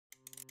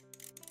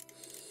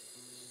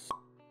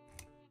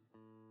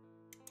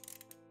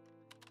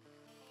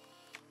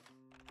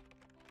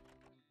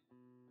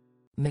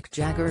Mick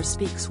Jagger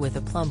speaks with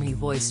a plummy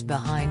voice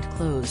behind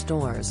closed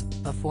doors,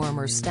 a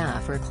former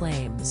staffer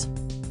claims.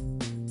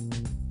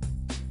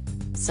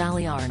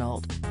 Sally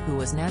Arnold, who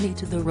was nanny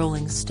to the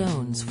Rolling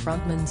Stones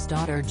frontman's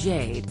daughter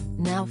Jade,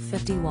 now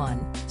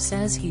 51,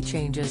 says he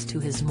changes to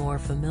his more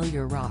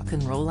familiar rock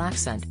and roll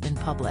accent in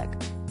public.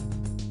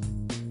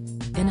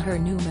 In her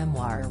new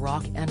memoir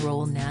Rock and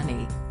Roll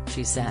Nanny,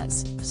 she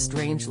says,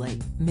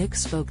 strangely, Mick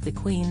spoke the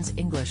Queen's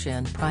English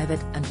in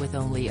private and with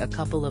only a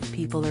couple of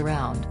people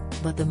around,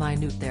 but the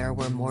minute there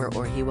were more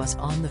or he was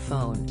on the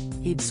phone,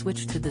 he'd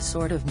switch to the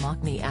sort of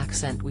Mockney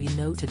accent we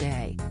know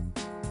today.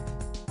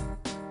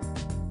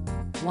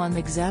 One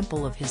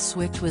example of his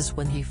switch was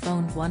when he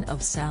phoned one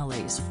of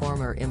Sally's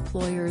former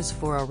employers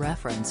for a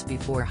reference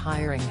before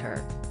hiring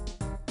her.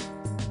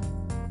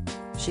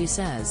 She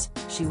says,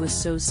 she was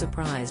so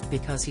surprised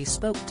because he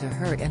spoke to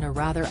her in a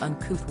rather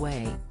uncouth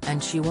way,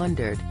 and she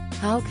wondered,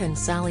 how can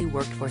Sally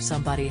work for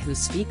somebody who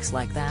speaks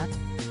like that?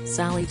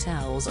 Sally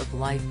tells of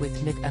life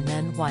with Mick and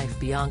then wife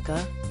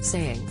Bianca,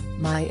 saying,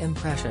 my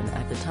impression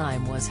at the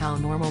time was how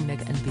normal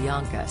Mick and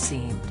Bianca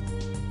seemed.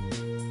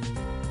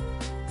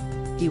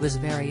 He was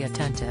very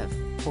attentive,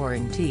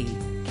 pouring tea,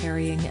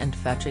 carrying and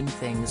fetching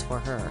things for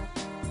her.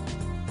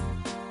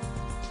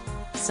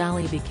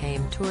 Sally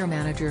became tour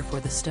manager for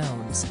the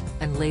Stones,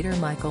 and later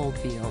Mike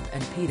Oldfield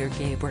and Peter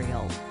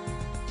Gabriel.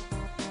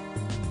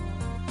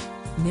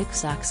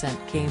 Mick's accent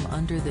came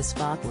under the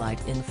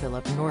spotlight in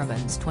Philip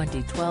Norman's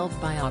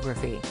 2012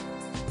 biography.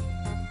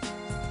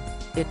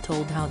 It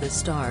told how the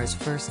star's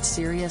first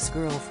serious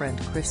girlfriend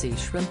Chrissy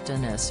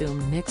Shrimpton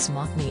assumed Mick's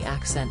Mockney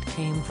accent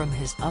came from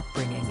his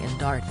upbringing in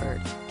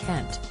Dartford,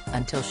 Kent,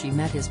 until she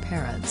met his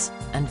parents,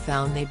 and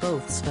found they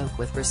both spoke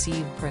with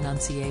received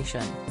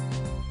pronunciation.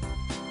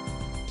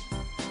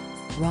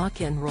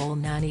 Rock and Roll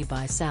Nanny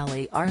by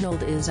Sally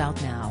Arnold is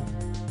out now.